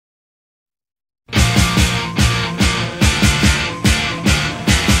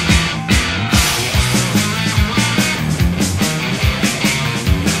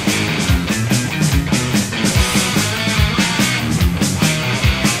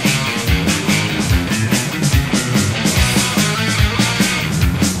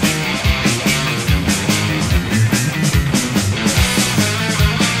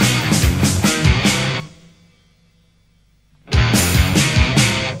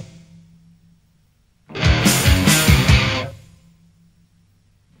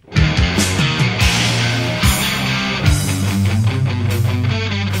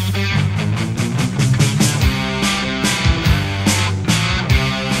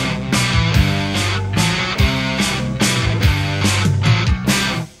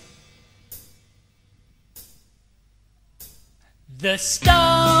The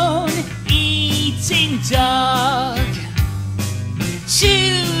stone-eating dog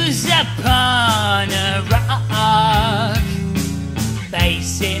chews upon a rock,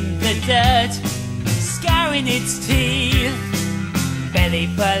 face in the dirt, scouring its teeth, belly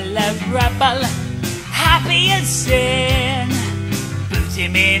full of rubble, happy as sin. Boot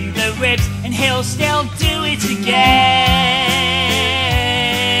him in the ribs and he'll still do it again.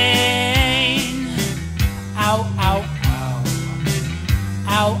 Ow, ow, ow.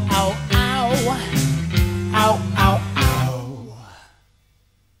 Ow, ow, ow. Ow, ow, ow.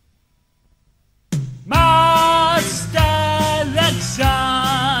 Master looks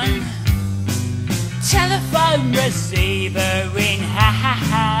on, telephone receiver in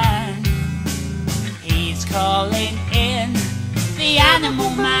hand. He's calling in the animal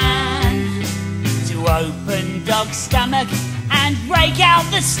man to open dog's stomach and break out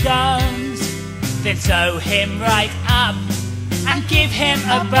the stones, then sew him right up and give him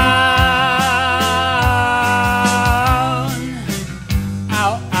a bone.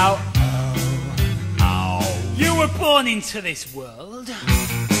 Ow, ow, ow, ow. You were born into this world,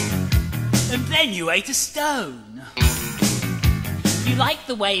 and then you ate a stone. You like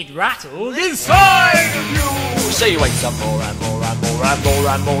the way it rattled inside of you, so you ate some more and more and more and more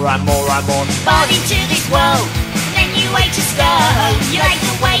and more and more and more. Born into this world, then you ate a stone. You like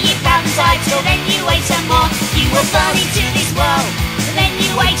the way it runs out, so then you ate some more. You were born into this world, then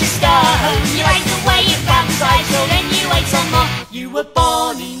you ate a stone. You like the way it runs out, so then you ate some more. You were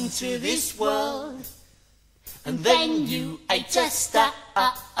born into this world, and then you ate a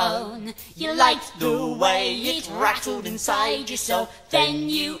stone. You liked the way it rattled inside your soul, then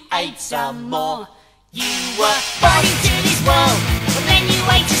you ate some more. You were born into this world, and then you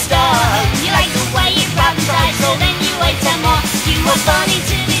ate a stone. You liked the way it runs out, so then you ate some more. You were born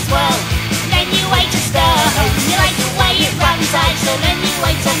into this world, and then you ate a stone. You liked the way it runs out, so then you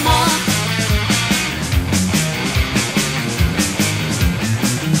ate some more.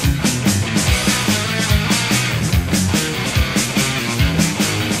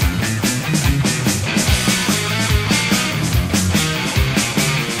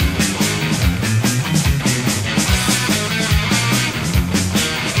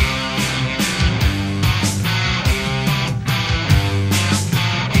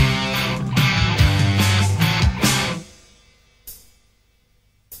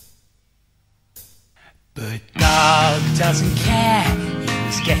 But dog doesn't care, he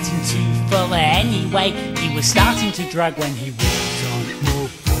was getting too full anyway. He was starting to drag when he walked on all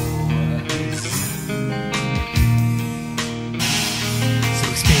fours. So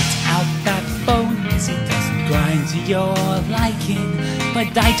spit out that bone, cause it doesn't grind to your liking.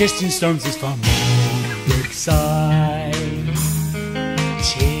 But digesting stones is far more exciting.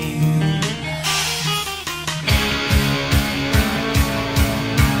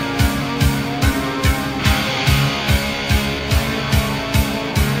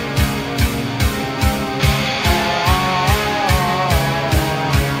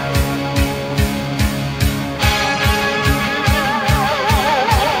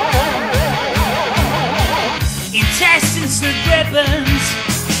 Intestines and ribbons,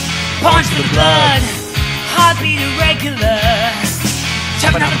 punch the blood, heartbeat irregular,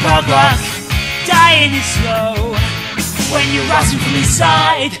 tapping out the prog rock, dying is slow. When you're rotting from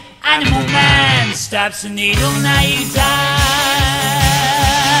inside, animal man stabs the needle, now you die.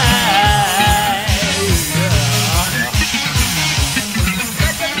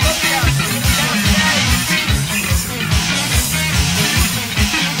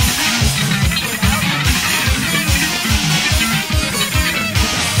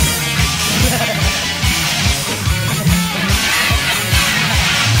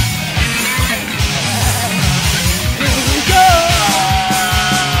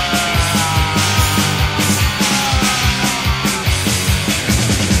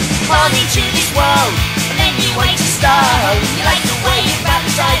 Born into this world, and then you ate a stone. You like the way it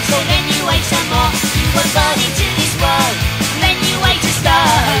runs out, so then you ate some more. You were born